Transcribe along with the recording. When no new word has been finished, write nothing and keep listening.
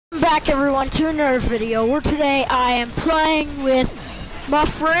back, everyone, to another video where today I am playing with my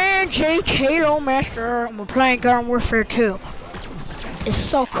friend JAKEHALOMASTER and we're playing Garden Warfare 2. It's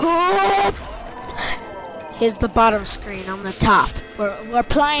so cool. Here's the bottom screen on the top. We're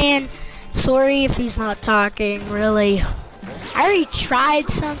playing. Sorry if he's not talking, really. I already tried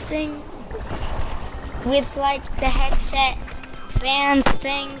something with like the headset band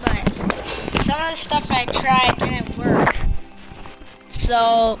thing, but some of the stuff I tried didn't work.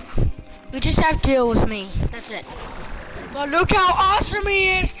 So, you just have to deal with me. That's it. But look how awesome he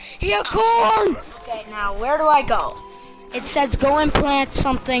is! He a corn! Okay, now where do I go? It says go and plant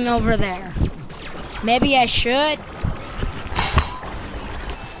something over there. Maybe I should?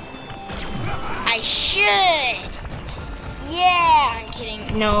 I should! Yeah! I'm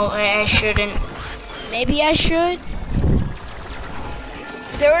kidding. No, I shouldn't. Maybe I should?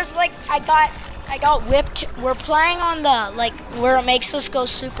 There was like, I got whipped. We're playing on the, like, where it makes us go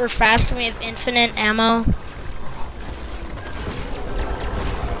super fast and we have infinite ammo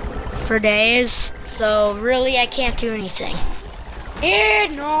for days. So, really, I can't do anything.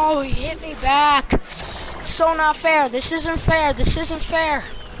 No, he hit me back. So not fair. This isn't fair. This isn't fair.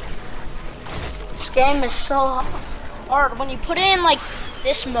 This game is so hard. When you put it in, like,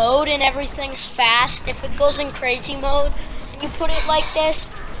 this mode and everything's fast, if it goes in crazy mode, and you put it like this,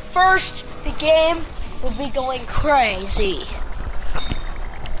 first, the game will be going crazy.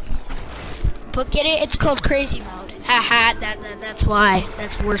 But get it? It's called crazy mode. Haha, that's why.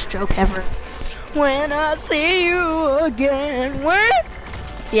 That's the worst joke ever. When I see you again. What?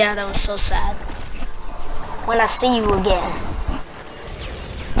 Yeah, that was so sad. When I see you again.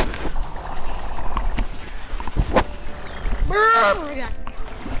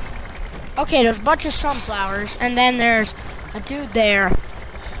 Okay, there's a bunch of sunflowers, and then there's a dude there.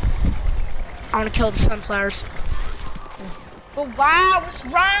 I want to kill the sunflowers. But wow, what's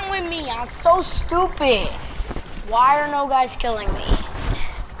wrong with me? I'm so stupid. Why are no guys killing me?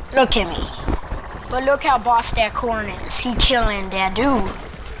 Look at me. But look how boss that corn is. He killing that dude.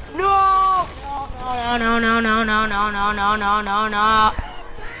 No! No.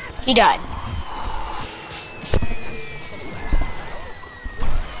 He died.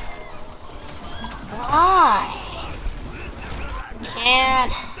 Why?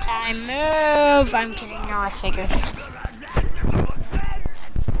 Can't I move? I'm kidding. No, I figured.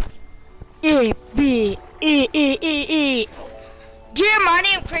 E. Dear, my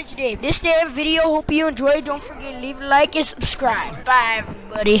name is Crazy Dave. This day of video, hope you enjoyed. Don't forget to leave a like and subscribe. Bye,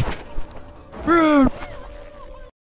 everybody.